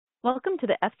Welcome to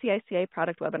the FCICA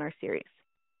product webinar series.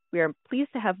 We are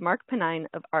pleased to have Mark Penine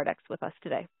of Ardex with us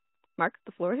today. Mark,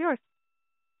 the floor is yours.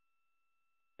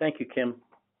 Thank you, Kim.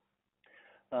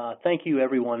 Thank you,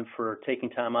 everyone, for taking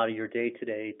time out of your day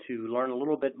today to learn a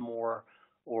little bit more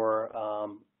or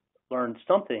learn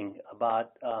something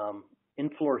about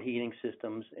in-floor heating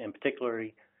systems, and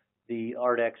particularly the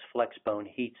Ardex Flexbone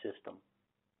Heat System.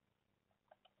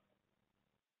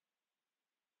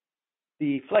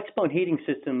 The Flexbone heating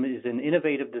system is an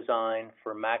innovative design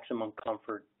for maximum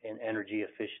comfort and energy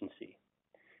efficiency.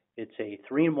 It's a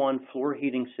 3-in-1 floor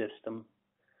heating system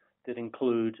that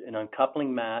includes an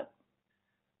uncoupling mat,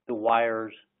 the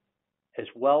wires, as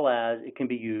well as it can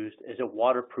be used as a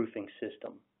waterproofing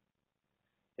system.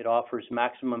 It offers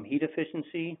maximum heat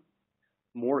efficiency,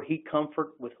 more heat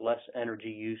comfort with less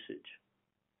energy usage.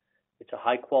 It's a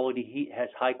has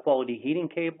high quality heating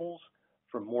cables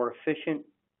for more efficient.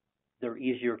 They're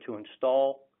easier to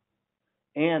install,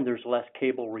 and there's less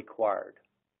cable required.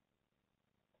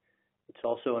 It's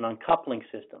also an uncoupling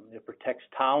system. It protects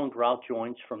tile and grout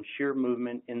joints from shear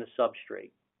movement in the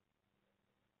substrate.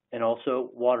 And also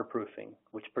waterproofing,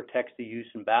 which protects the use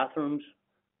in bathrooms,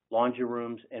 laundry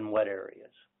rooms, and wet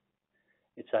areas.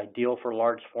 It's ideal for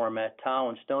large format tile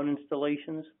and stone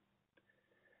installations.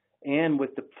 And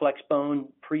with the Flexbone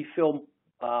Prefill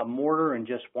mortar in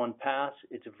just one pass,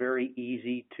 it's very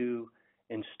easy to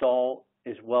install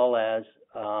as well as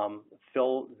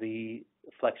fill the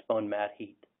Flexbone mat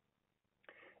heat.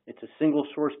 It's a single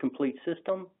source complete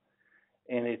system,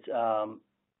 and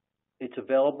it's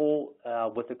available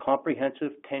with a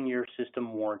comprehensive 10-year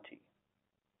system warranty.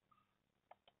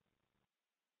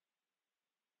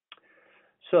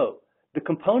 So the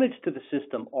components to the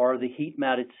system are the heat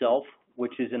mat itself,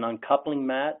 which is an uncoupling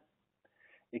mat.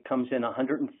 It comes in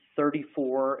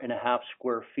 134.5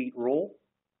 square feet roll.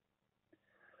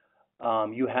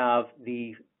 You have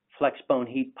the Flexbone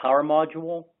heat power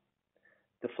module,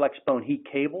 the Flexbone heat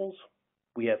cables.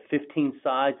 We have 15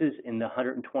 sizes in the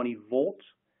 120 volts,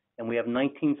 and we have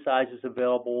 19 sizes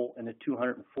available in the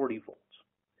 240 volts.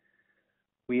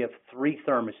 We have 3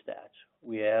 thermostats.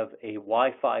 We have a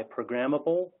Wi-Fi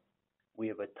programmable, we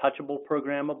have a touchable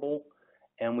programmable,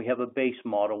 and we have a base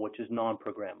model, which is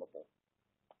non-programmable.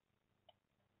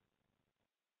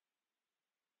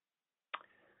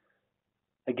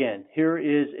 Again, here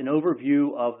is an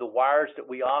overview of the wires that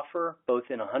we offer,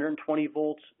 both in 120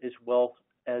 volts as well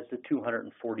as the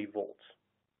 240 volts.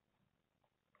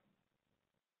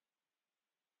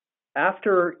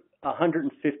 After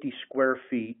 150 square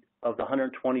feet of the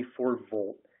 124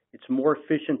 volt, it's more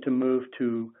efficient to move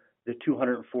to the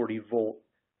 240 volt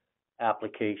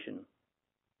application.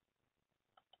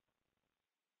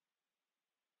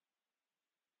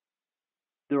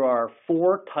 There are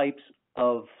 4 types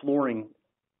of flooring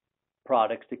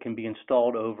products that can be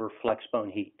installed over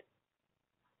Flexbone heat.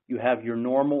 You have your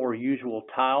normal or usual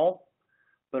tile,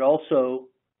 but also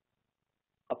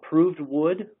approved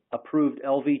wood, approved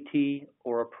LVT,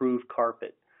 or approved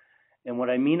carpet. And what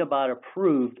I mean about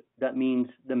approved, that means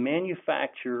the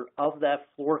manufacturer of that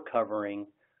floor covering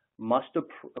must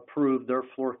approve their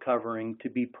floor covering to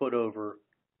be put over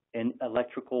an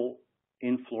electrical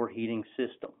in-floor heating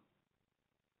system.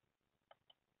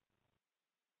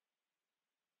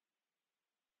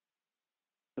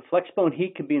 The Flexbone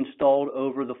heat can be installed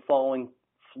over the following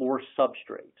floor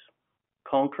substrates: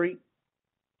 concrete,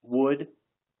 wood,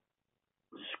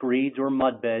 screeds or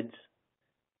mud beds,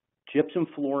 gypsum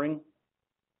flooring,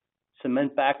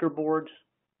 cement backer boards,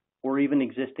 or even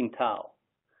existing tile.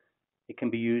 It can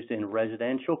be used in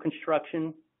residential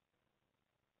construction.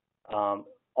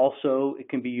 Also, it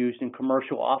can be used in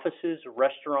commercial offices,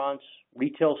 restaurants,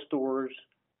 retail stores,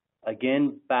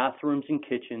 again, bathrooms and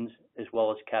kitchens, as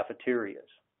well as cafeterias.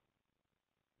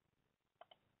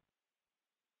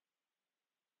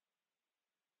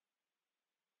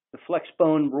 The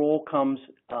Flexbone roll comes,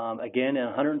 again,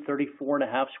 at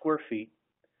 134.5 square feet.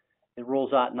 It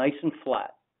rolls out nice and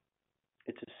flat.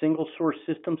 It's a single source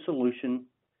system solution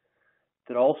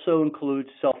that also includes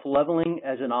self-leveling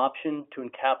as an option to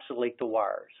encapsulate the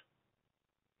wires.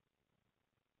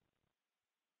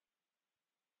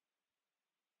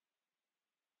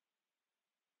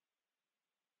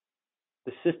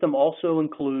 The system also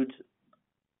includes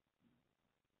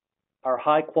our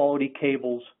high quality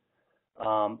cables.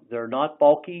 They're not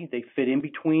bulky. They fit in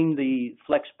between the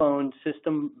Flexbone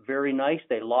system very nice.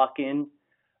 They lock in.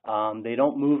 They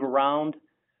don't move around.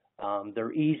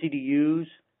 They're easy to use.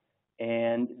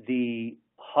 And the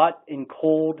hot and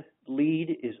cold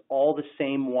lead is all the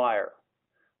same wire.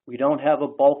 We don't have a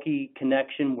bulky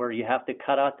connection where you have to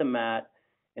cut out the mat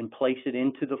and place it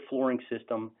into the flooring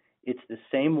system. It's the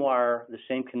same wire, the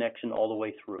same connection all the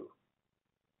way through.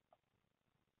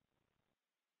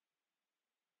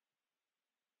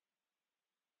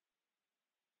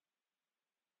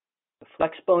 The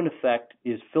FLEXBONE effect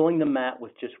is filling the mat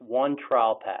with just one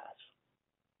trowel pass.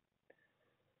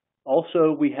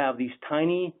 Also, we have these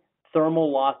tiny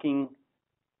thermal locking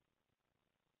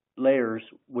layers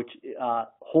which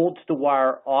holds the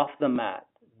wire off the mat.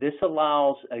 This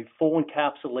allows a full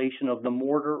encapsulation of the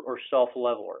mortar or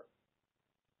self-leveler.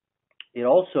 It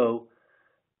also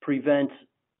prevents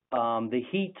the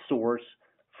heat source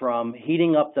from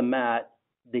heating up the mat.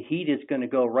 The heat is going to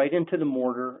go right into the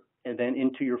mortar and then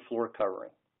into your floor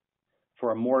covering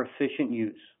for a more efficient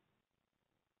use.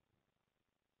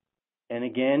 And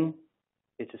again,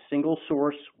 it's a single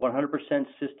source, 100%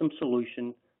 system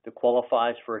solution that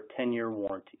qualifies for a 10-year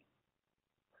warranty,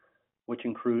 which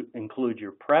includes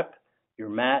your prep, your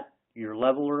mat, your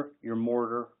leveler, your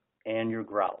mortar, and your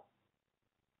grout.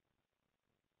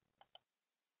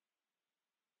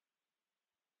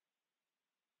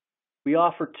 We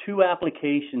offer two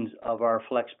applications of our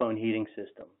FLEXBONE heating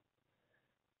system.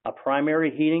 A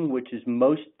primary heating, which is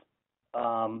most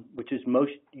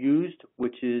used,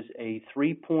 which is a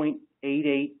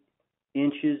 3.88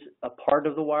 inches apart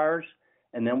of the wires,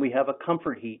 and then we have a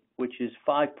comfort heat, which is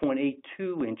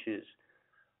 5.82 inches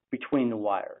between the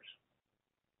wires.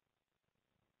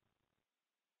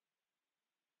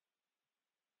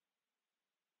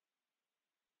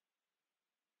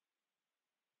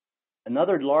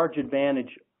 Another large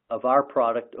advantage of our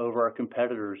product over our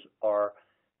competitors are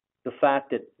the fact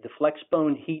that the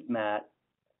FLEXBONE heat mat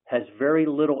has very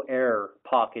little air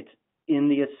pockets in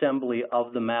the assembly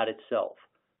of the mat itself.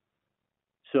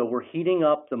 So we're heating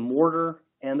up the mortar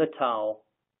and the towel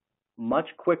much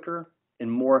quicker and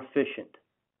more efficient.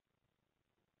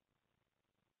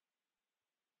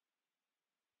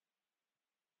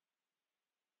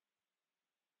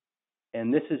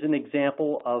 And this is an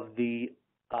example of the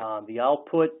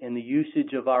output and the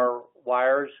usage of our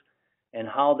wires and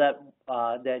how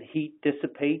that heat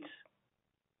dissipates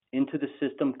into the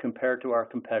system compared to our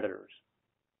competitors.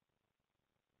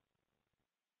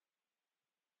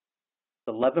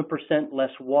 11% less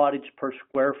wattage per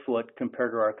square foot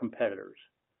compared to our competitors.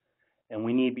 And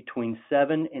we need between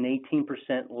 7 and 18%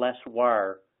 less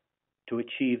wire to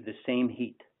achieve the same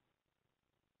heat.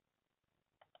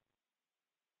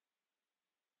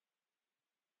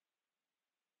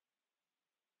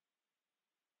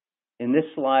 In this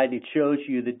slide, it shows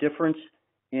you the difference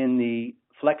in the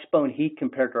FLEXBONE heat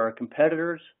compared to our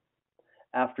competitors.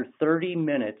 After 30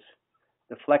 minutes,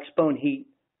 the FLEXBONE heat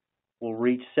will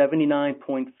reach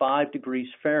 79.5 degrees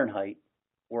Fahrenheit,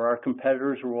 where our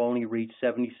competitors will only reach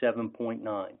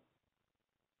 77.9.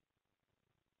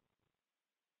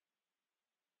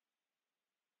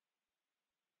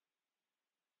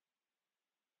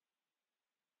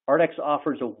 Ardex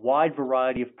offers a wide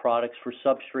variety of products for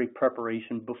substrate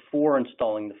preparation before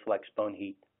installing the FLEXBONE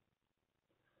heat.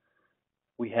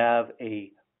 We have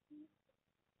a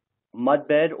mud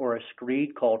bed or a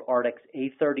screed called Ardex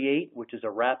A38, which is a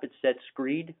rapid set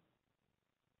screed.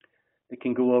 It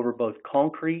can go over both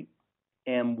concrete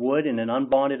and wood in an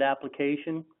unbonded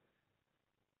application.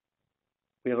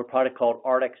 We have a product called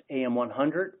Ardex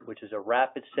AM100, which is a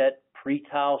rapid set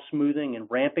pre-tile smoothing and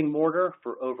ramping mortar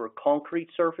for over concrete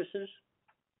surfaces.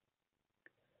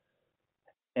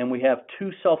 And we have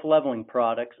two self-leveling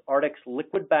products, Ardex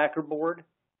Liquid Backer Board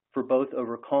for both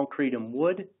over concrete and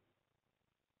wood.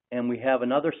 And we have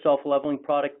another self-leveling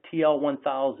product,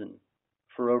 TL1000,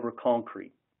 for over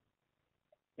concrete.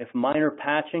 If minor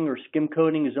patching or skim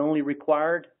coating is only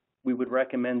required, we would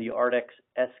recommend the Ardex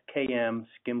SKM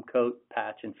Skim Coat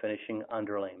Patch and Finishing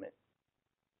Underlayment,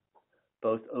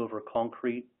 both over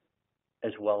concrete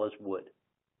as well as wood.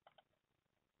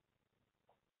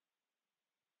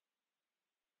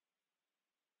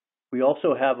 We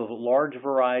also have a large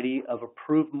variety of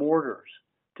approved mortars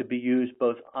to be used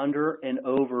both under and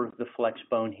over the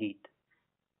FLEXBONE heat.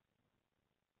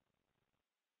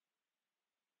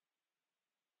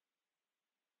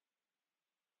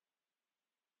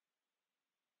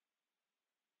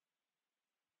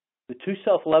 The two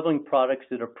self-leveling products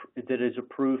that is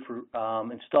approved for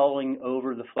installing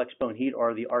over the FLEXBONE heat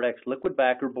are the Ardex Liquid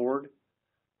Backer Board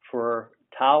for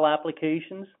tile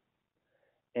applications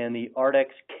and the Ardex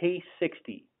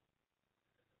K60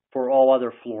 for all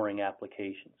other flooring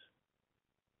applications.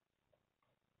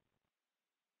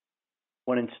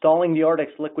 When installing the Ardex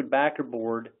Liquid Backer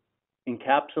Board,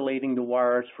 encapsulating the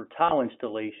wires for tile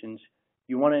installations,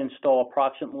 you want to install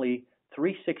approximately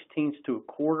 3/16 to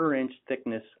 1/4 inch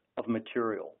thickness of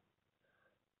material.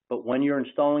 But when you're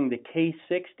installing the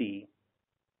K60,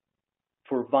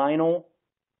 For vinyl,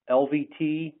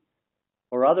 LVT,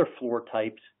 or other floor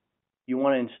types, you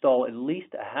want to install at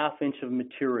least a ½ inch of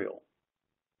material.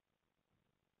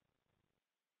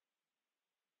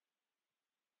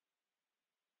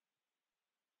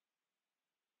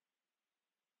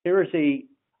 Here is a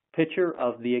picture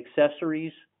of the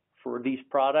accessories for these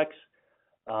products.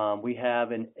 We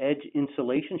have an edge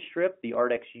insulation strip, the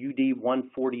Ardex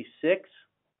UD146,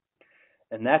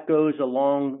 and that goes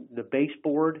along the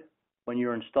baseboard when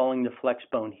you're installing the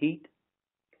FLEXBONE Heat.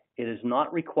 It is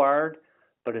not required,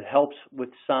 but it helps with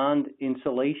sound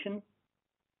insulation.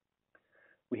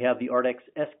 We have the Ardex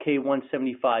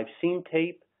SK175 seam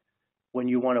tape. When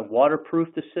you want to waterproof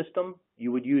the system,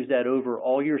 you would use that over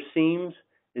all your seams,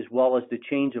 as well as the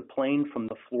change of plane from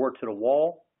the floor to the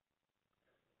wall.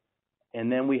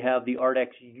 And then we have the Ardex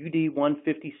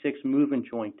UD156 move-in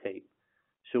joint tape.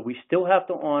 So we still have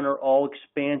to honor all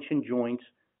expansion joints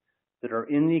that are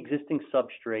in the existing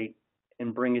substrate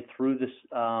and bring it through this,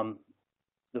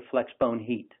 the FLEXBONE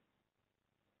Heat.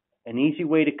 An easy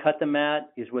way to cut the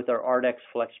mat is with our Ardex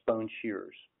FLEXBONE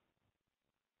shears.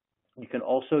 You can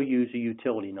also use a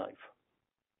utility knife.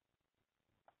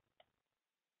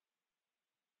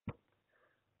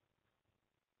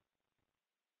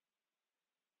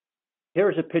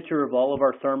 Here's a picture of all of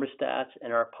our thermostats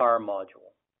and our power module.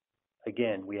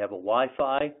 Again, we have a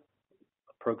Wi-Fi,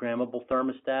 a programmable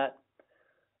thermostat,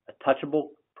 a touchable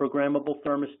programmable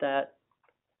thermostat,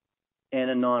 and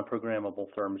a non-programmable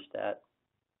thermostat,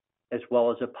 as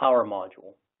well as a power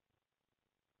module.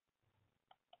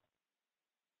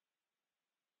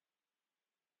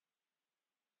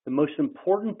 The most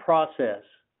important process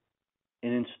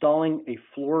in installing a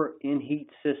floor in heat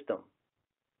system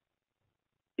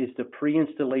is the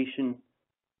pre-installation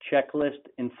checklist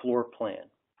and floor plan.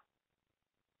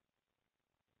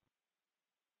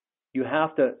 You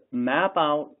have to map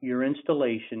out your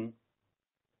installation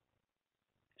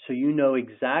so you know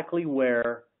exactly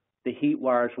where the heat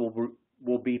wires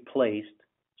will be placed,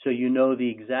 so you know the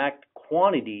exact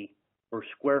quantity or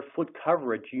square foot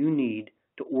coverage you need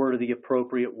to order the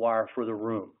appropriate wire for the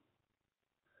room.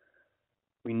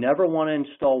 We never want to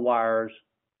install wires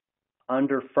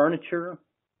under furniture,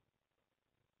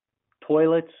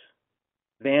 toilets,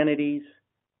 vanities,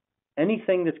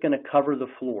 anything that's going to cover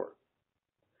the floor.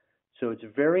 So it's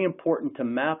very important to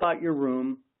map out your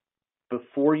room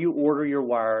before you order your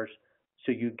wires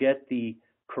so you get the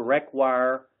correct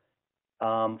wire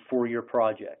for your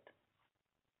project.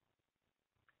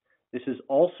 This is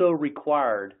also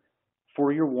required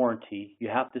for your warranty. You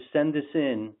have to send this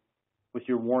in with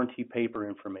your warranty paper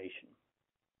information.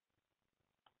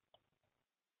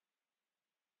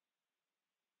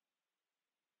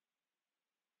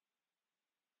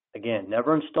 Again,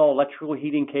 never install electrical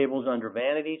heating cables under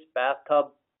vanities,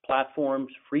 bathtub platforms,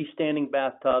 freestanding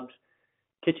bathtubs,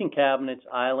 kitchen cabinets,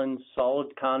 islands, solid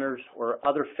counters, or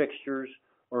other fixtures,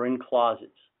 or in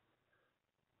closets.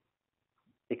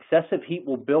 Excessive heat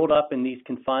will build up in these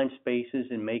confined spaces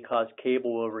and may cause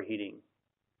cable overheating.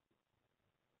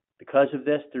 Because of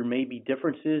this, there may be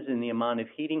differences in the amount of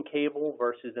heating cable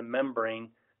versus the membrane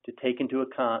to take into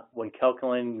account when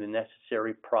calculating the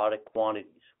necessary product quantities.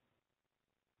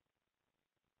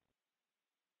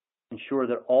 Ensure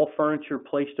that all furniture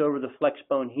placed over the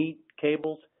FLEXBONE heat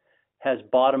cables has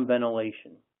bottom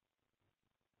ventilation.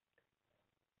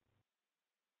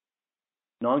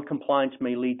 Non-compliance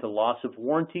may lead to loss of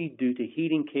warranty due to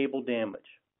heating cable damage.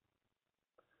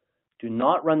 Do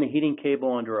not run the heating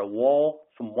cable under a wall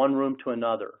from one room to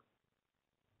another.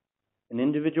 An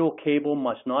individual cable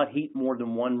must not heat more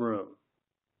than one room.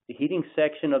 The heating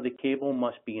section of the cable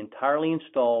must be entirely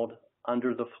installed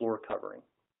under the floor covering.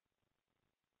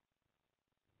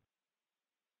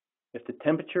 If the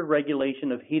temperature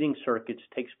regulation of heating circuits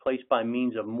takes place by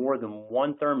means of more than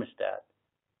one thermostat,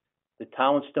 the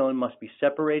towel and stone must be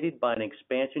separated by an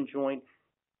expansion joint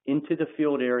into the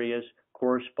field areas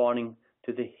corresponding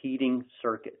to the heating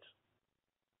circuits.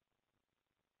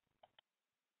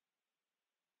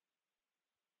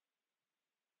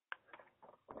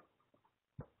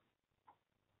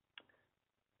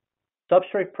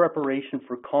 Substrate preparation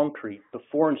for concrete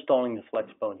before installing the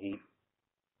FLEXBONE Heat.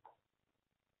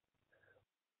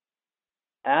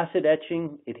 Acid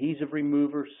etching, adhesive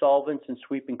remover, solvents, and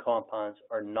sweeping compounds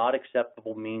are not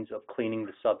acceptable means of cleaning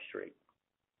the substrate.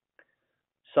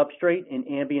 Substrate and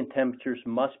ambient temperatures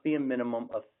must be a minimum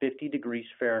of 50 degrees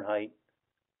Fahrenheit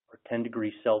or 10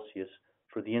 degrees Celsius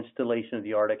for the installation of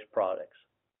the Ardex products.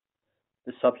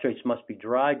 The substrates must be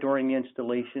dry during the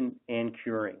installation and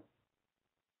curing.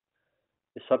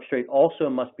 The substrate also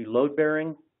must be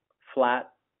load-bearing,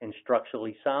 flat, and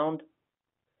structurally sound.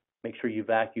 Make sure you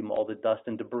vacuum all the dust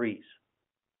and debris.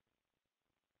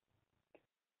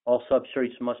 All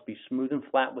substrates must be smooth and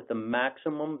flat with a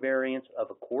maximum variance of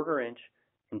 1/4 inch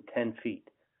and 10 feet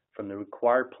from the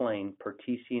required plane per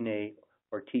TCNA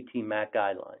or TT MAC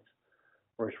guidelines,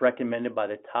 or as recommended by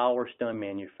the tile or stone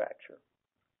manufacturer.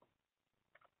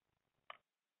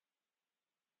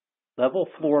 Level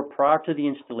floor prior to the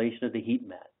installation of the heat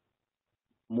mat.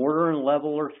 Mortar and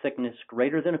leveler thickness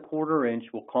greater than 1/4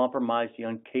 inch will compromise the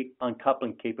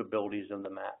uncoupling capabilities of the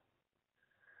mat.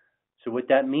 So what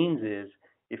that means is,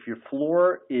 if your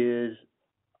floor is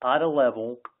out of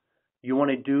level, you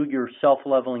want to do your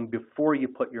self-leveling before you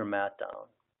put your mat down.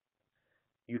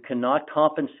 You cannot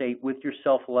compensate with your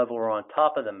self-leveler on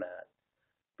top of the mat,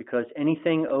 because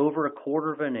anything over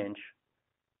 1/4 inch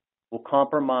will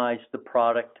compromise the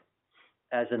product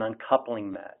as an uncoupling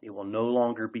mat. It will no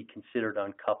longer be considered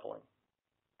uncoupling.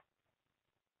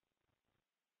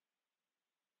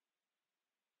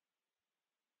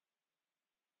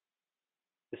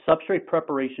 The substrate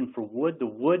preparation for wood. The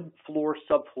wood floor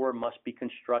subfloor must be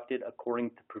constructed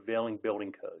according to prevailing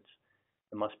building codes.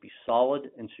 It must be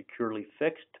solid and securely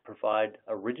fixed to provide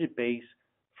a rigid base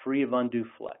free of undue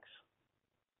flex.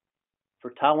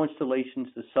 For tile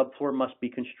installations, the subfloor must be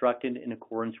constructed in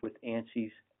accordance with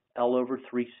ANSI's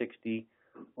L/360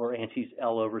 or ANSI's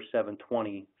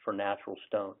L/720 for natural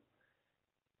stone.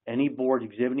 Any boards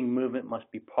exhibiting movement must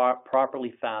be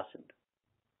properly fastened.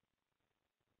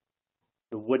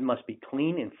 The wood must be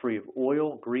clean and free of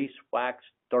oil, grease, wax,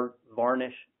 dirt,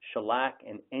 varnish, shellac,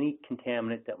 and any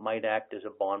contaminant that might act as a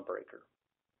bond breaker.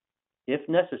 If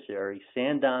necessary,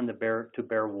 sand down to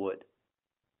bare wood.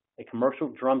 A commercial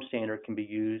drum sander can be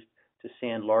used to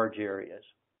sand large areas.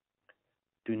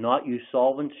 Do not use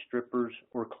solvents, strippers,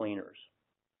 or cleaners.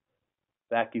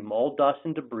 Vacuum all dust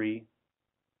and debris.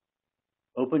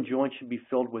 Open joints should be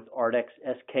filled with Ardex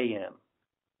SKM.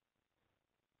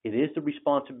 It is the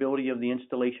responsibility of the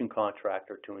installation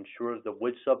contractor to ensure the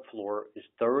wood subfloor is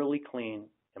thoroughly clean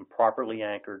and properly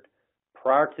anchored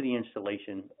prior to the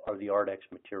installation of the Ardex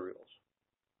materials.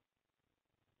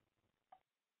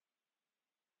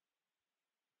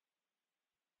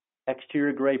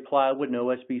 Exterior grade plywood and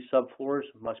OSB subfloors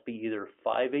must be either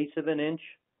 5/8 inch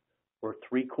or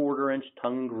 3/4 inch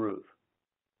tongue and groove.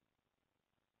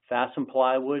 Fasten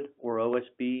plywood or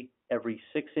OSB every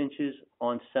 6 inches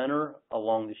on center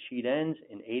along the sheet ends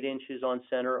and 8 inches on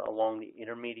center along the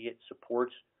intermediate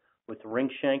supports with ring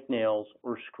shank nails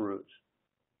or screws.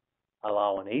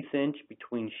 Allow an 1/8 inch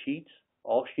between sheets.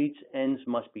 All sheets ends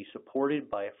must be supported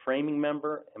by a framing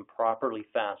member and properly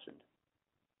fastened.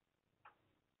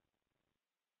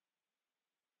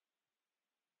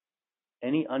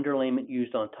 Any underlayment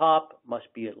used on top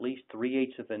must be at least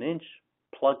 3/8 inch,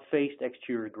 plug-faced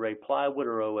exterior grade plywood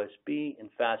or OSB,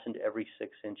 and fastened every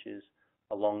 6 inches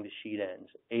along the sheet ends,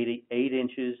 8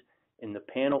 inches in the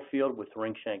panel field with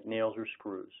ring shank nails or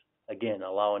screws. Again,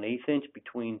 allow an 1/8 inch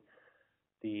between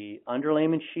the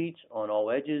underlayment sheets on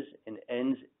all edges and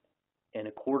ends, and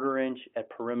 1/4 inch at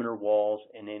perimeter walls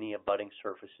and any abutting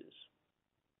surfaces.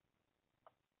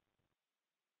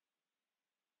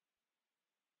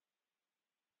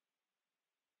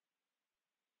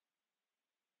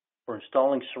 For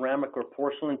installing ceramic or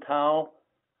porcelain tile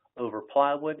over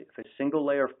plywood, if a single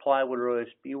layer of plywood or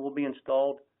OSB will be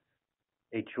installed,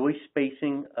 a joist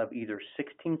spacing of either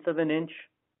 1/16 inch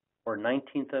or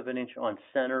 1/19 inch on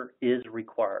center is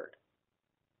required.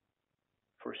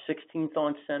 For 1/16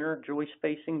 on center joist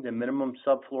spacing, the minimum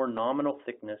subfloor nominal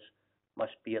thickness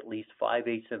must be at least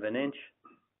 5/8 inch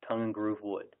tongue and groove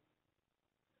wood.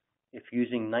 If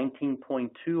using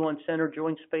 19.2 on center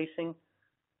joint spacing,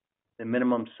 the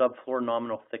minimum subfloor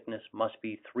nominal thickness must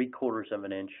be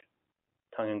 3/4 inch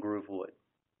tongue and groove wood.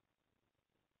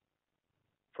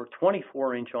 For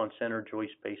 24 inch on center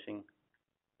joist spacing,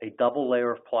 a double layer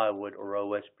of plywood or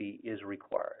OSB is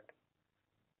required.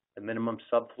 The minimum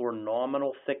subfloor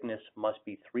nominal thickness must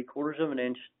be 3/4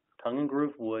 inch tongue and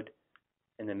groove wood,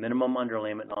 and the minimum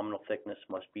underlayment nominal thickness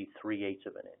must be 3/8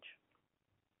 inch.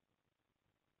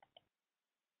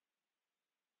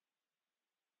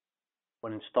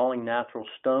 When installing natural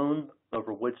stone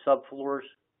over wood subfloors,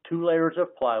 2 layers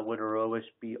of plywood or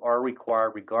OSB are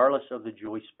required regardless of the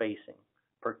joist spacing,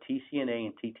 per TCNA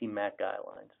and TT MAC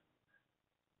guidelines.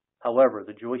 However,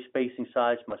 the joist spacing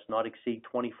size must not exceed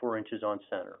 24 inches on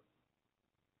center.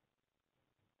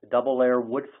 The double layer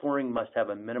wood flooring must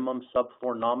have a minimum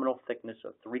subfloor nominal thickness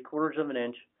of 3/4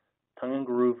 inch tongue and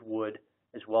groove wood,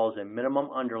 as well as a minimum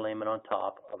underlayment on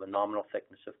top of a nominal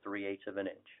thickness of 3/8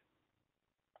 inch.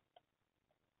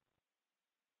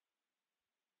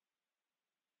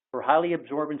 For highly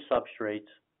absorbent substrates,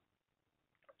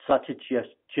 such as just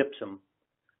gypsum,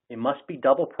 they must be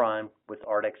double primed with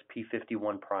Ardex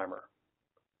P51 primer.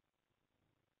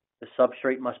 The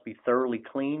substrate must be thoroughly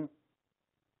clean,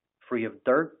 free of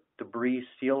dirt, debris,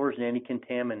 sealers, and any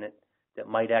contaminant that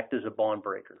might act as a bond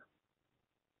breaker.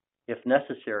 If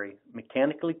necessary,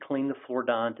 mechanically clean the floor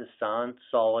down to sound,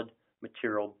 solid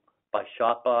material by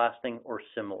shot blasting or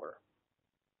similar.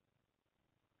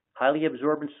 Highly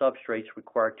absorbent substrates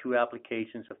require 2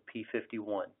 applications of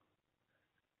P51.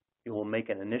 You will make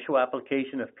an initial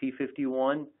application of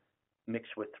P51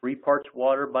 mixed with 3 parts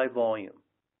water by volume.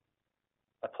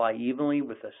 Apply evenly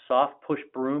with a soft push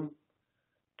broom.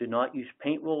 Do not use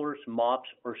paint rollers, mops,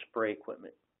 or spray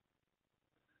equipment.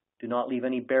 Do not leave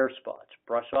any bare spots.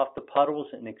 Brush off the puddles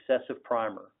and excessive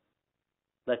primer.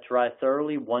 Let dry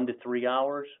thoroughly 1 to 3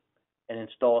 hours and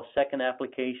install a second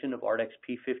application of Ardex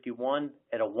P51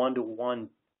 at a 1:1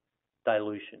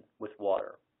 dilution with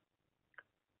water.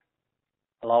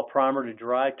 Allow primer to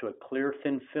dry to a clear,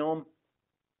 thin film,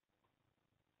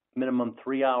 minimum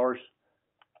 3 hours,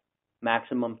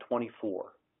 maximum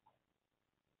 24.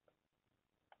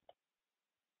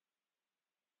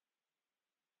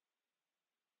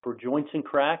 For joints and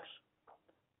cracks,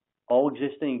 all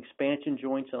existing expansion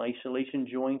joints and isolation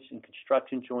joints and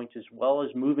construction joints, as well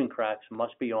as moving cracks,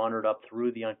 must be honored up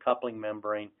through the uncoupling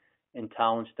membrane and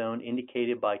Talon stone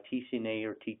indicated by TCNA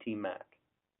or TT-MAC.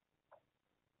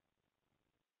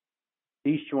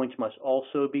 These joints must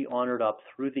also be honored up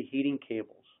through the heating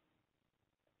cables.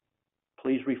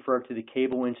 Please refer to the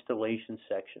cable installation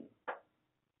section.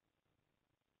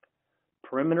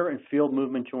 Perimeter and field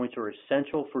movement joints are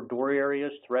essential for door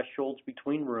areas, thresholds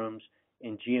between rooms,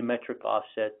 and geometric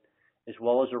offset, as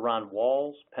well as around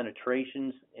walls,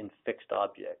 penetrations, and fixed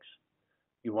objects.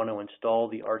 You want to install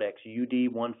the Ardex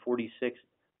UD146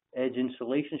 edge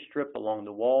insulation strip along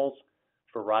the walls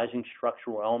for rising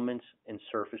structural elements and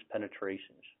surface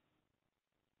penetrations.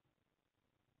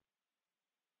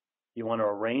 You want to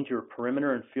arrange your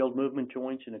perimeter and field movement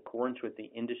joints in accordance with the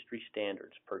industry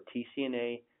standards per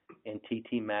TCNA and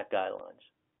TT-MAC guidelines.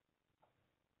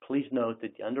 Please note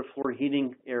that the underfloor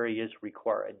heating areas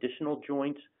require additional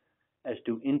joints, as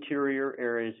do interior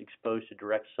areas exposed to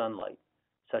direct sunlight,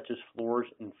 such as floors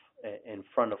in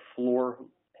front of floor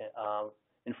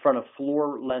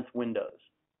length windows.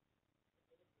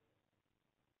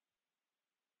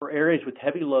 For areas with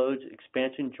heavy loads,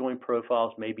 expansion joint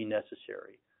profiles may be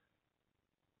necessary.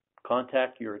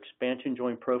 Contact your expansion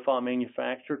joint profile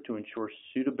manufacturer to ensure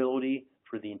suitability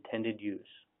for the intended use.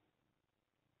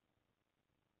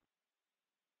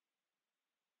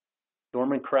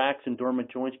 Dormant cracks and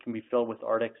dormant joints can be filled with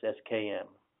Ardex SKM.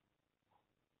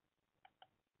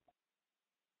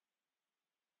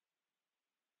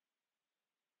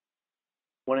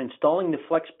 When installing the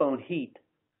FLEXBONE Heat,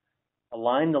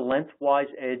 align the lengthwise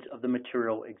edge of the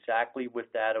material exactly with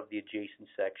that of the adjacent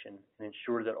section and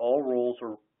ensure that all rolls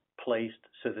are placed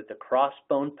so that the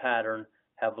crossbone pattern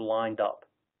have lined up.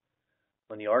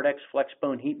 When the Ardex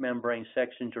FLEXBONE heat membrane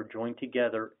sections are joined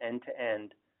together end to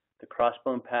end, the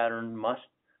crossbone pattern must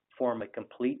form a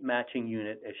complete matching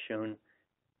unit as shown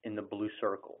in the blue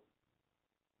circle.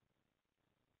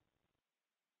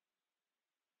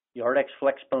 The Ardex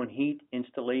FLEXBONE heat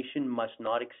installation must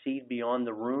not exceed beyond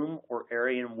the room or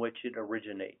area in which it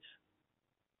originates.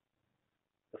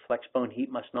 The FLEXBONE heat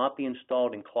must not be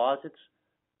installed in closets,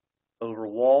 over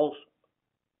walls,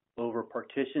 over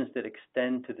partitions that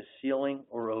extend to the ceiling,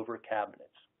 or over cabinets.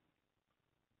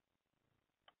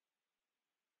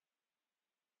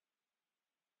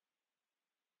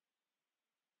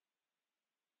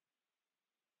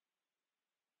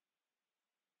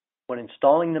 When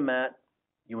installing the mat,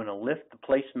 you want to lift the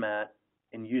placemat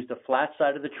and use the flat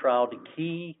side of the trowel to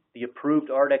key the approved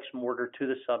Ardex mortar to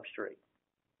the substrate.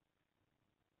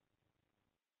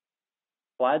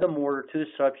 Apply the mortar to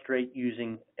the substrate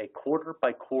using a 1/4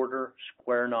 by 1/4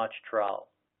 square notch trowel,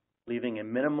 leaving a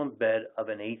minimum bed of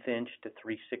an 1/8 inch to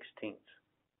 3/16.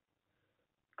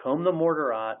 Comb the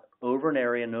mortar out over an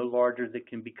area no larger than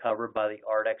can be covered by the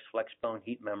Ardex FLEXBONE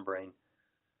heat membrane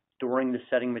during the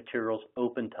setting material's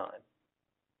open time.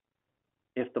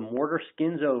 If the mortar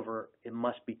skins over, it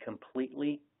must be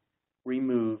completely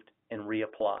removed and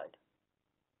reapplied.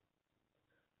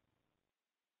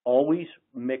 Always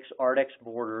mix Ardex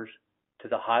mortars to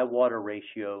the high water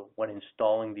ratio when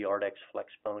installing the Ardex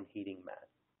FLEXBONE heating mat.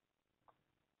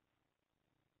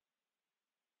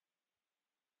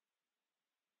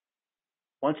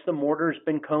 Once the mortar has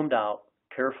been combed out,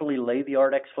 carefully lay the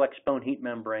Ardex FLEXBONE heat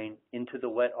membrane into the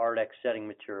wet Ardex setting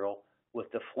material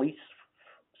with the fleece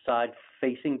side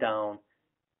facing down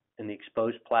and the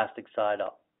exposed plastic side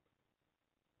up.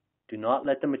 Do not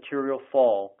let the material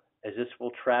fall, as this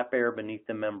will trap air beneath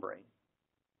the membrane.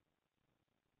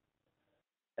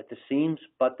 At the seams,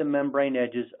 butt the membrane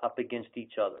edges up against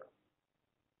each other.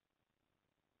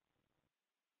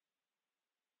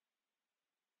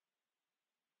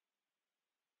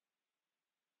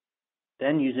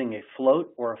 Then, using a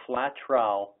float or a flat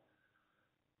trowel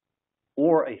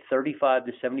or a 35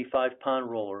 to 75 pound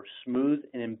roller, smooth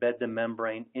and embed the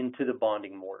membrane into the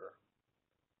bonding mortar.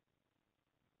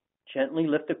 Gently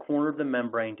lift the corner of the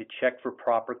membrane to check for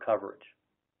proper coverage.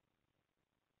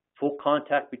 Full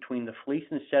contact between the fleece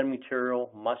and the setting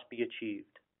material must be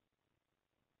achieved.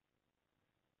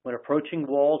 When approaching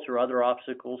walls or other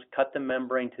obstacles, cut the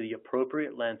membrane to the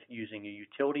appropriate length using a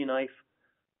utility knife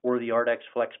or the Ardex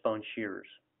Flexbone shears.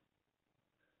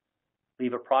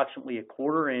 Leave approximately a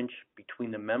 1/4 inch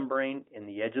between the membrane and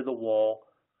the edge of the wall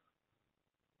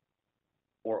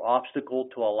or obstacle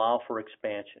to allow for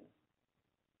expansion.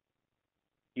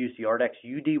 Use the Ardex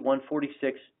UD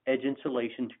 146 edge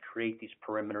insulation to create these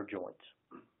perimeter joints.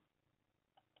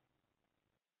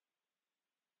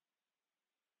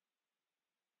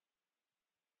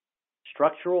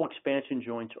 Structural expansion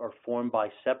joints are formed by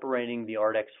separating the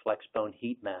Ardex Flexbone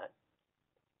heat mat.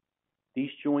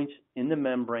 These joints in the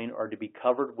membrane are to be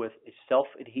covered with a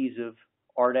self-adhesive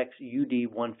Ardex UD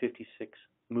 156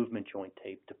 movement joint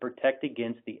tape to protect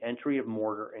against the entry of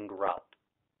mortar and grout.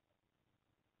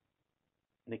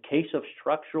 In the case of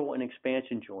structural and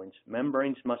expansion joints,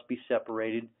 membranes must be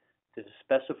separated to the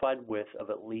specified width of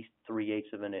at least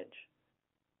 3/8 of an inch.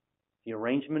 The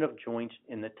arrangement of joints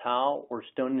in the tile or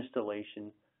stone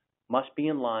installation must be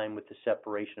in line with the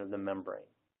separation of the membrane.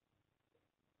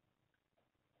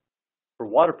 For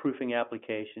waterproofing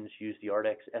applications, use the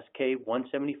Ardex SK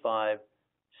 175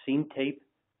 seam tape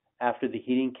after the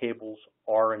heating cables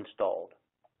are installed.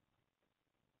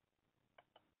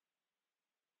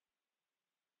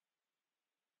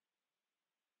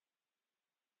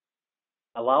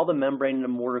 Allow the membrane and the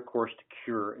mortar course to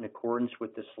cure in accordance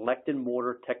with the selected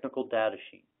mortar technical data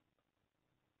sheet.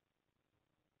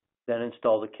 Then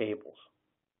install the cables.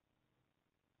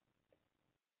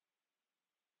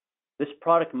 This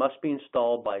product must be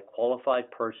installed by a qualified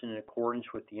person in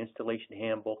accordance with the installation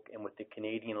handbook and with the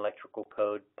Canadian Electrical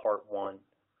Code Part 1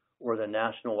 or the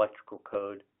National Electrical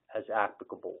Code as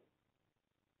applicable.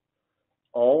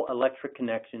 All electric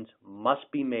connections must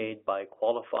be made by a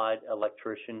qualified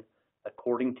electrician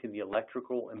according to the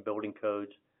electrical and building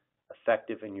codes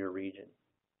effective in your region.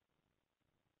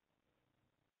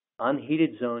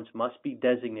 Unheated zones must be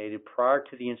designated prior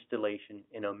to the installation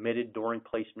and omitted during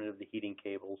placement of the heating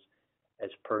cables as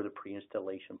per the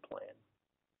pre-installation plan.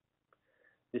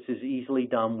 This is easily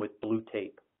done with blue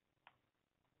tape.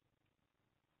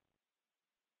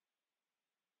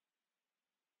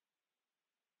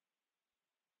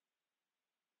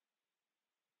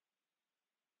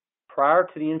 Prior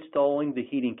to the installing the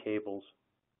heating cables,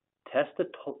 test the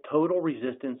total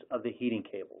resistance of the heating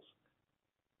cables.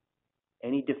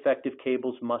 Any defective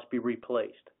cables must be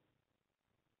replaced.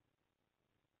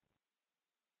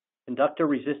 Conduct a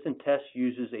resistance test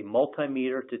uses a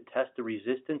multimeter to test the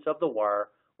resistance of the wire,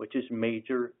 which is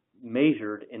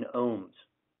measured in ohms.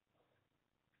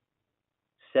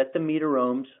 Set the meter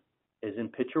ohms, as in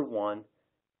picture 1,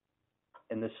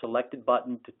 and the selected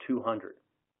button to 200.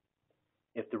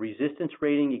 If the resistance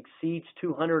rating exceeds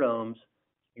 200 ohms,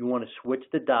 you want to switch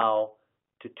the dial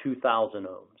to 2000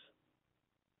 ohms.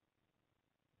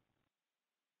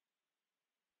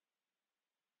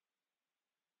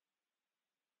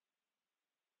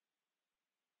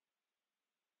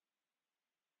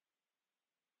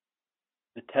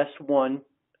 The test 1,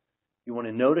 you want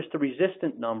to notice the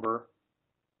resistance number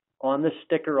on the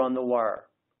sticker on the wire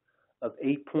of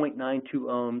 8.92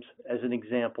 ohms as an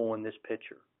example in this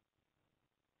picture.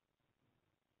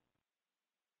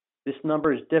 This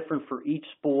number is different for each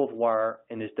spool of wire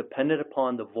and is dependent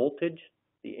upon the voltage,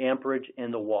 the amperage,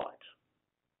 and the watts.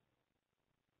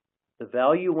 The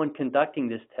value when conducting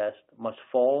this test must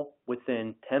fall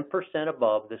within 10%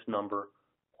 above this number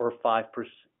or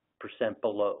 5%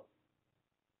 below.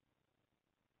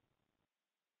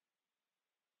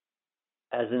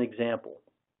 As an example,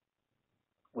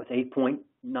 with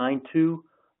 8.92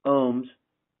 ohms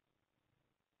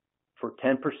for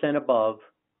 10% above,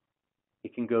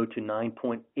 it can go to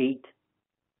 9.8,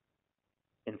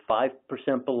 and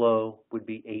 5% below would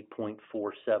be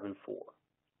 8.474.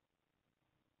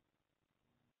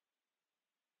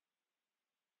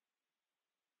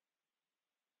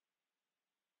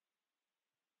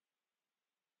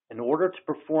 In order to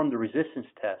perform the resistance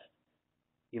test,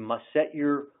 you must set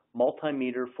your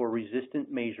multimeter for resistance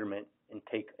measurement and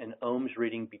take an ohms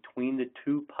reading between the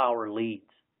two power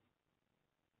leads.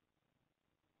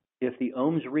 If the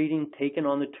ohms reading taken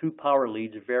on the two power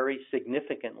leads varies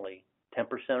significantly, 10%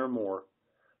 or more,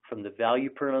 from the value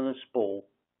printed on the spool,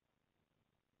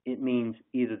 it means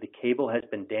either the cable has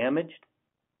been damaged,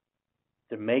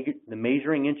 the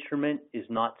measuring instrument is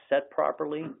not set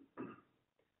properly,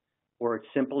 or it's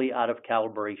simply out of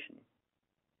calibration.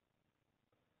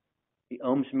 The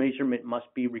ohms measurement must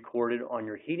be recorded on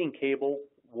your heating cable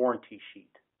warranty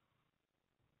sheet.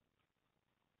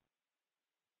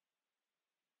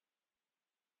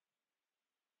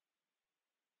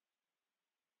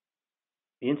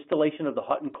 The installation of the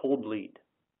hot and cold lead.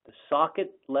 The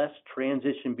socket-less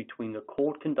transition between the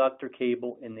cold conductor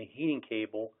cable and the heating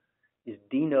cable is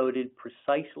denoted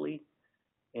precisely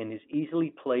and is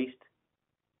easily placed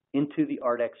into the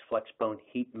Ardex Flexbone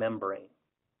heat membrane.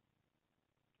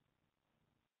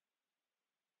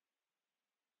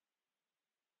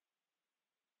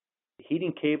 The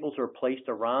heating cables are placed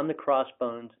around the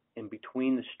crossbones and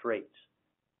between the straights.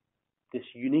 This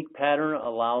unique pattern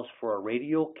allows for a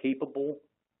radial cable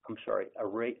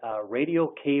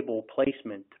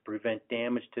placement to prevent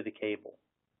damage to the cable.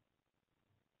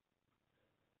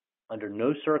 Under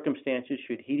no circumstances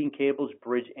should heating cables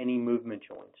bridge any movement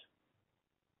joints.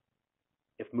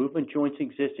 If movement joints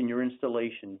exist in your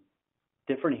installation,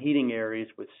 different heating areas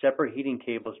with separate heating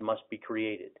cables must be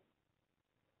created.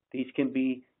 These can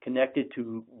be connected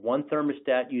to one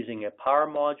thermostat using a power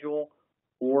module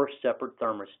or separate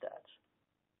thermostats.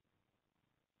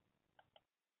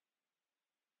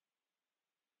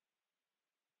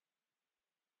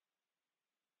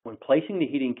 When placing the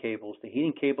heating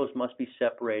cables must be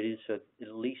separated so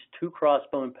at least two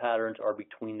crossbone patterns are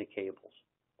between the cables.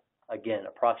 Again,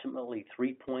 approximately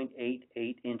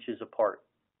 3.88 inches apart.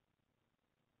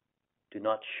 Do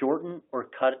not shorten or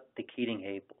cut the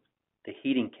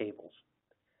heating cables.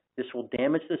 This will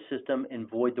damage the system and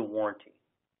void the warranty.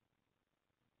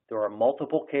 There are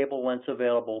multiple cable lengths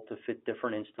available to fit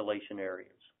different installation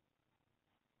areas.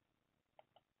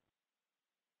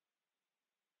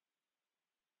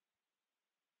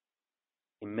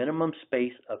 A minimum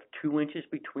space of 2 inches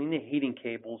between the heating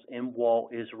cables and wall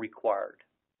is required.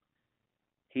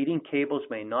 Heating cables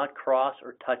may not cross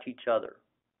or touch each other.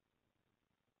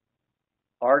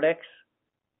 Ardex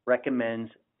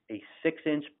recommends a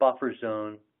 6-inch buffer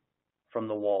zone from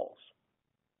the walls.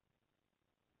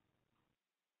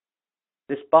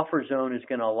 This buffer zone is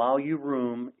going to allow you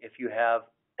room if you have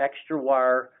extra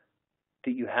wire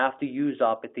that you have to use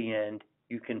up at the end.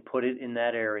 You can put it in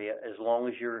that area as long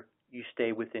as you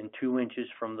stay within 2 inches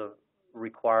from the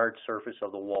required surface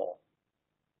of the wall.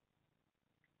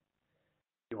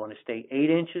 You want to stay 8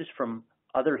 inches from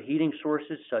other heating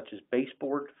sources such as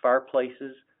baseboard,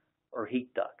 fireplaces, or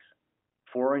heat ducts,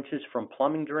 4 inches from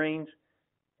plumbing drains,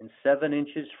 and 7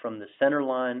 inches from the center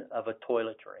line of a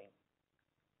toilet drain.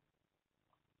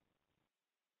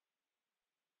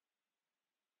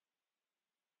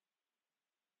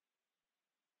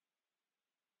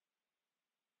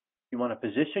 You want to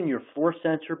position your floor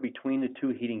sensor between the two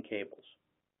heating cables.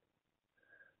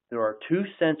 There are 2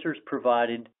 sensors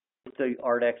provided with the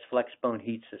Ardex Flexbone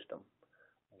Heat System,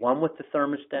 one with the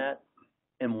thermostat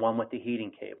and one with the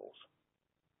heating cables.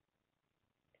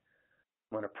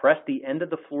 I'm going to press the end of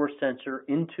the floor sensor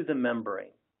into the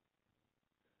membrane.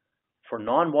 For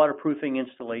non-waterproofing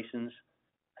installations,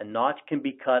 a notch can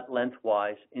be cut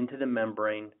lengthwise into the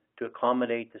membrane to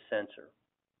accommodate the sensor.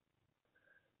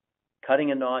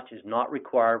 Cutting a notch is not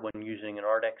required when using an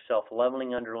Ardex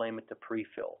self-leveling underlayment to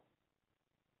prefill.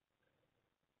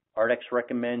 Ardex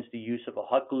recommends the use of a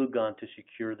hot glue gun to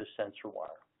secure the sensor wire.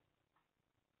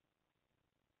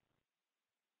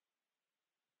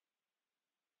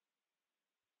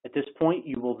 At this point,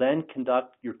 you will then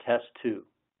conduct your test 2.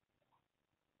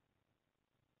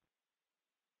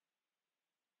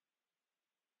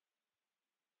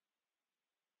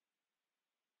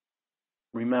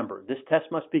 Remember, this test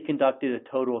must be conducted a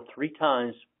total of 3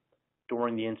 times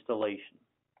during the installation.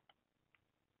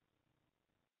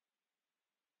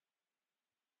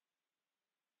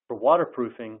 For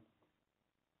waterproofing,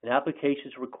 in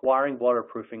applications requiring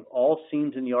waterproofing, all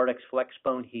seams in the Ardex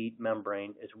Flexbone heat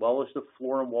membrane, as well as the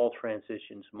floor and wall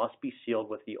transitions, must be sealed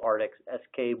with the Ardex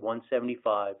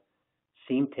SK175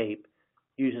 seam tape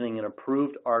using an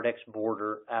approved Ardex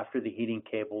border after the heating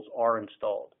cables are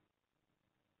installed.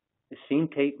 The seam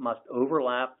tape must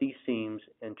overlap these seams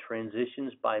and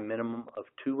transitions by a minimum of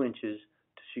 2 inches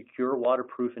to secure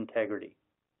waterproof integrity.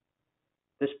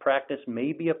 This practice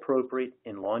may be appropriate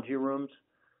in laundry rooms,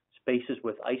 spaces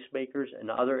with ice makers, and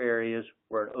other areas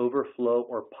where an overflow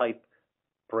or pipe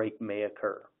break may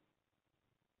occur.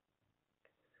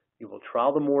 You will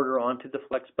trowel the mortar onto the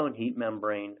FLEXBONE heat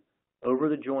membrane over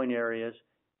the joint areas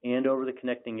and over the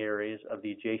connecting areas of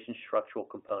the adjacent structural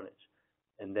components,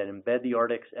 and then embed the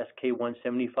Ardex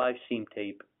SK175 seam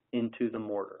tape into the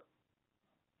mortar.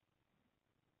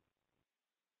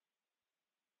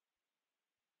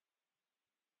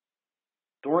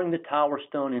 During the tower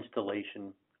stone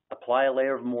installation, apply a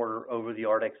layer of mortar over the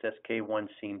Ardex SK1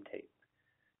 seam tape.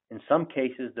 In some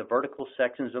cases, the vertical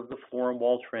sections of the floor and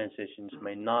wall transitions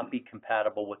may not be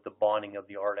compatible with the bonding of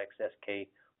the Ardex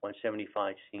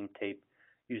SK175 seam tape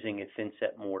using a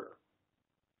thin-set mortar.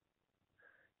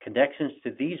 Connections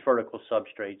to these vertical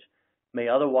substrates may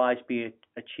otherwise be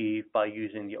achieved by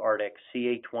using the Ardex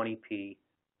CA20P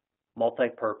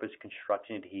multi-purpose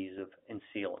construction adhesive and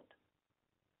sealant.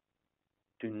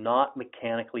 Do not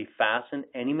mechanically fasten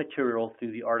any material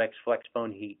through the Ardex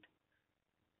Flexbone Heat,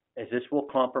 as this will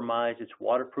compromise its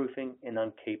waterproofing and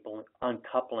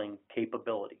uncoupling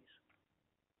capabilities.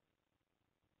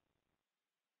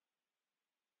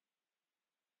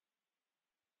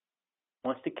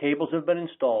 Once the cables have been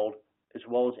installed, as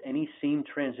well as any seam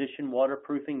transition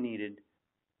waterproofing needed,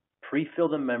 pre-fill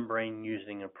the membrane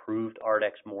using approved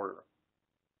Ardex mortar.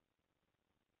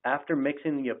 After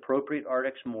mixing the appropriate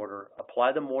Ardex mortar,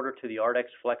 apply the mortar to the Ardex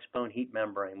Flexbone heat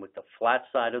membrane with the flat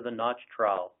side of the notch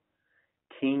trowel,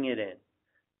 keying it in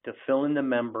to fill in the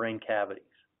membrane cavities.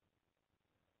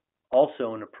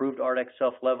 Also, an approved Ardex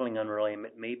self-leveling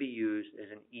underlayment may be used as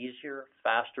an easier,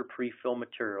 faster pre-fill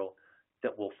material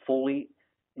that will fully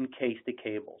encase the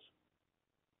cables.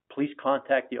 Please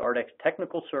contact the Ardex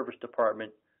Technical Service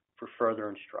Department for further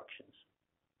instructions.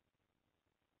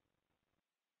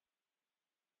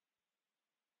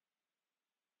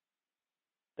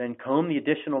 Then comb the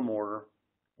additional mortar,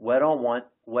 wet on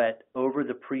wet, over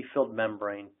the pre-filled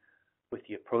membrane with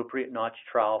the appropriate notch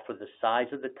trowel for the size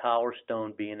of the towel or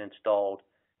stone being installed,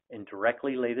 and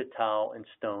directly lay the towel and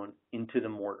stone into the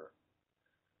mortar.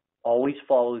 Always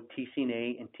follow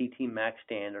TCNA and TT Max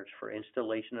standards for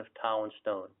installation of towel and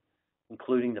stone,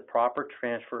 including the proper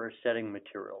transfer of setting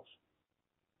materials.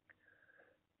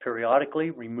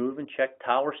 Periodically remove and check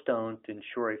towel or stone to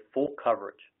ensure a full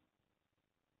coverage.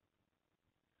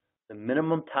 The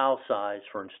minimum towel size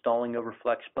for installing over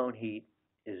FLEXBONE heat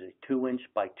is a 2-inch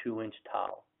by 2-inch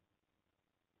towel.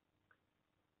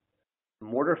 The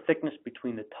mortar thickness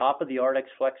between the top of the Ardex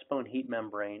FLEXBONE heat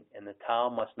membrane and the towel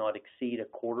must not exceed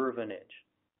 1/4 inch.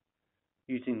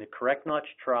 Using the correct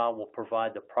notch trowel will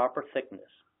provide the proper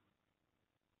thickness.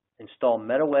 Install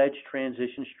metal edge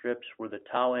transition strips where the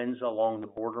towel ends along the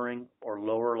bordering or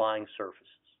lower lying surfaces.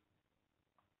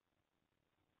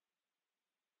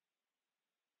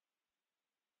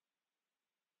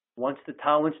 Once the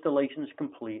towel installation is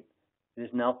complete, it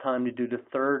is now time to do the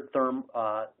third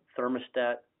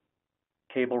thermostat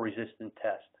cable resistant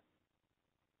test.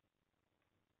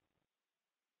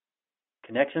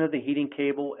 Connection of the heating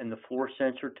cable and the floor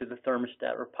sensor to the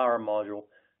thermostat or power module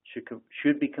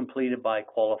should be completed by a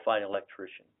qualified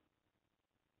electrician.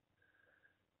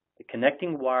 The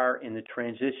connecting wire in the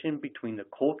transition between the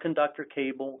cold conductor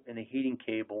cable and the heating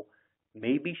cable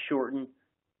may be shortened,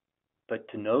 but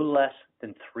to no less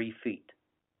than 3 feet.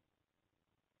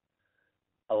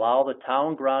 Allow the towel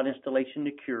and grout installation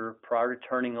to cure prior to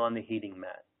turning on the heating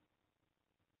mat.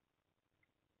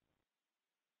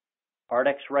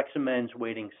 Ardex recommends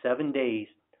waiting 7 days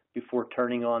before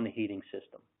turning on the heating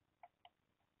system.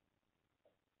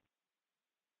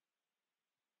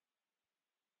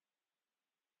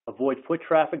 Avoid foot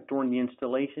traffic during the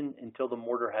installation until the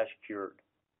mortar has cured.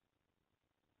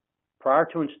 Prior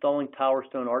to installing tower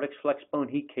stone, Ardex FLEXBONE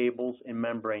heat cables and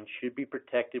membranes should be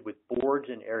protected with boards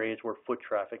in areas where foot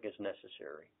traffic is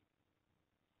necessary.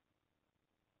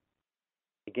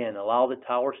 Again, allow the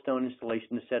tower stone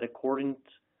installation to set accordance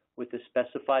with the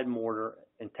specified mortar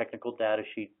and technical data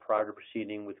sheet prior to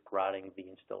proceeding with grouting of the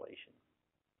installation.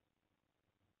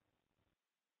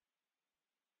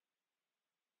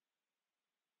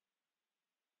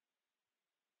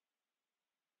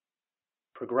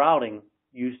 For grouting,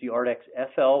 use the Ardex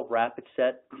FL Rapid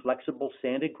Set Flexible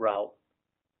Sanded Grout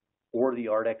or the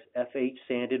Ardex FH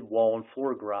Sanded Wall and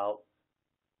Floor Grout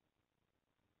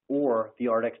or the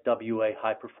Ardex WA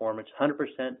High Performance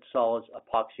 100% Solids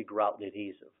Epoxy Grout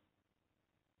Adhesive.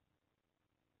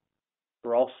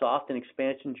 For all soft and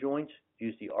expansion joints,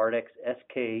 use the Ardex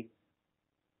SX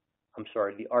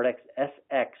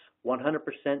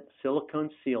 100% silicone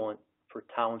sealant for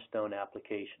towel and stone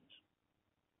applications.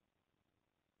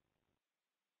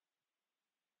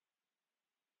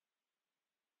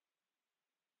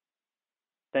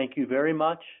 Thank you very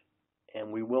much, and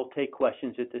we will take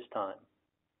questions at this time.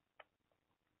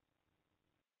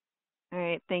 All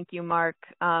right, thank you, Mark.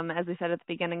 As we said at the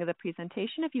beginning of the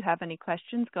presentation, if you have any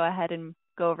questions, go ahead and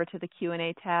go over to the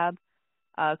Q&A tab,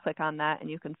 click on that, and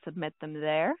you can submit them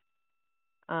there.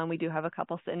 We do have a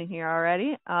couple sitting here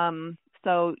already.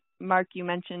 So, Mark, you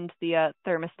mentioned the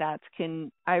thermostats. Can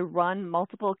I run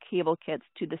multiple cable kits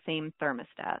to the same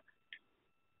thermostat?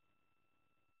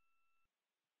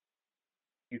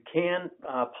 You can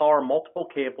power multiple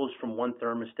cables from one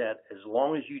thermostat as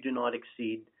long as you do not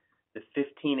exceed the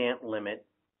 15 amp limit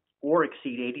or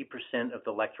exceed 80% of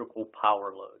the electrical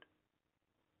power load.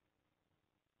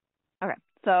 Okay,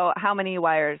 so how many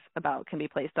wires about can be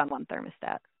placed on one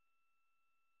thermostat?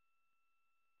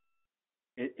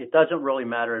 It doesn't really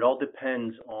matter. It all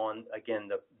depends on, again,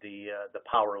 the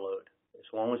power load, as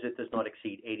long as it does not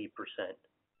exceed 80%.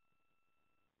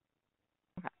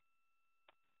 Okay.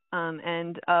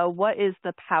 And what is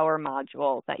the power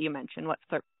module that you mentioned? What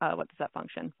does that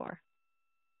function for?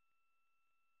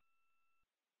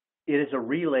 It is a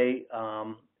relay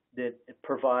that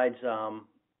provides.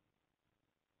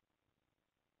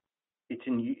 It's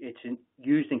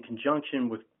used in conjunction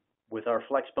with our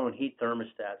FLEXBONE heat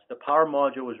thermostats. The power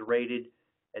module is rated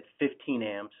at 15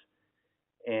 amps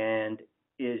and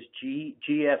is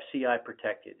GFCI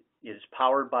protected. It is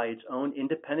powered by its own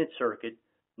independent circuit,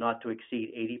 not to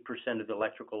exceed 80% of the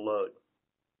electrical load.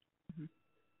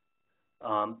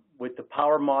 What the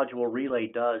power module relay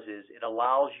does is it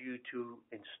allows you to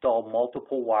install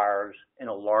multiple wires in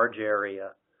a large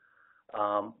area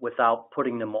without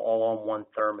putting them all on one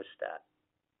thermostat.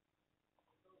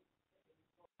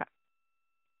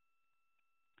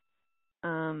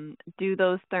 Do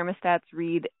those thermostats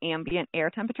read ambient air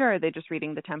temperature, or are they just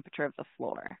reading the temperature of the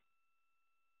floor?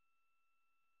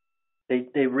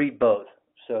 They read both.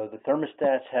 So the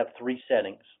thermostats have three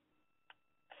settings: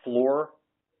 floor,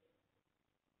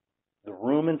 the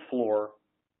room and floor,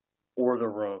 or the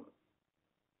room.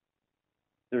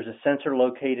 There's a sensor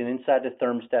located inside the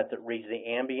thermostat that reads the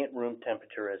ambient room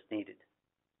temperature as needed.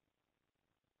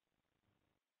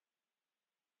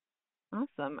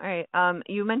 Awesome. All right.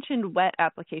 You mentioned wet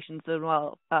applications as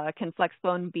well. Can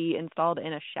FLEXBONE be installed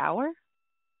in a shower?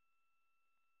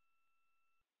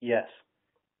 Yes.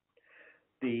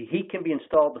 The heat can be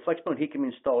installed, the FLEXBONE heat can be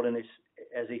installed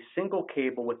as a single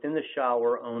cable within the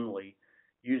shower only,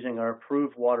 using our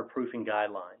approved waterproofing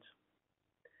guidelines.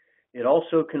 It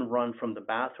also can run from the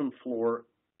bathroom floor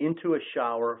into a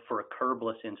shower for a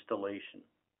curbless installation.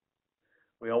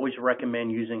 We always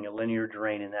recommend using a linear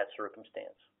drain in that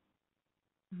circumstance.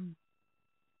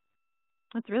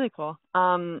 That's really cool.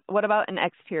 What about in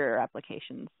exterior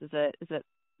applications? Is it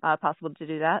possible to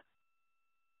do that?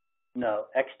 No,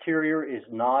 exterior is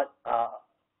not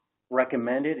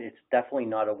recommended. It's definitely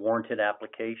not a warranted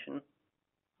application.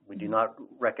 We do not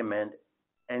recommend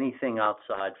anything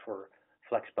outside for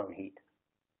FLEXBONE heat.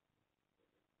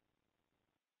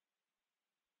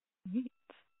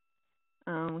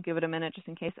 We'll give it a minute just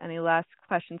in case any last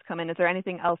questions come in. Is there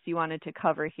anything else you wanted to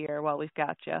cover here while we've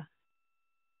got you?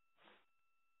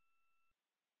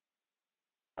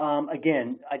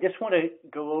 Again, I just want to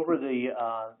go over the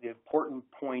important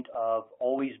point of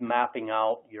always mapping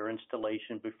out your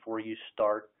installation before you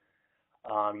start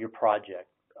your project,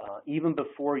 even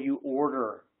before you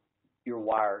order your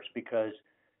wires, because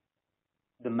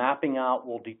the mapping out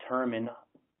will determine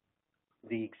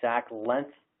the exact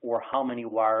length or how many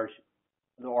wires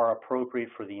are appropriate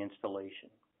for the installation,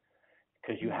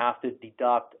 because you have to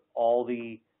deduct all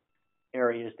the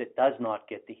areas that does not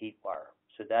get the heat wire.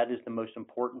 So that is the most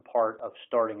important part of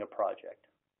starting a project.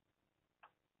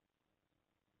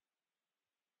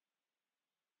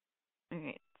 All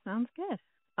right, sounds good.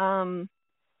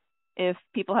 If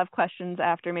people have questions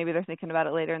after, maybe they're thinking about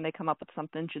it later and they come up with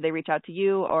something, should they reach out to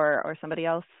you or somebody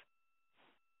else?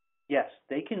 Yes,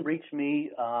 they can reach me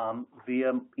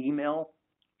via email.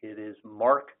 It is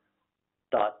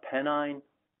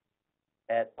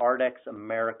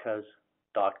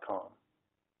mark.penine@ardexamericas.com.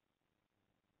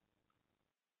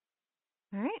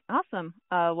 All right, awesome.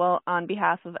 Well, on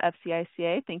behalf of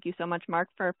FCICA, thank you so much, Mark,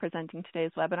 for presenting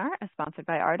today's webinar as sponsored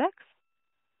by Ardex.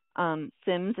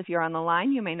 Sims, if you're on the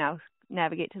line, you may now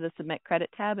navigate to the Submit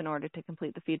Credit tab in order to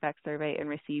complete the feedback survey and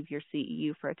receive your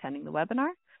CEU for attending the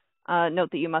webinar. Note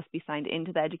that you must be signed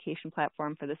into the education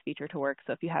platform for this feature to work,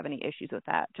 so if you have any issues with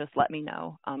that, just let me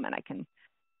know, and I can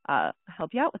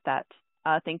help you out with that.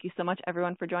 Thank you so much,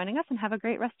 everyone, for joining us, and have a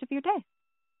great rest of your day.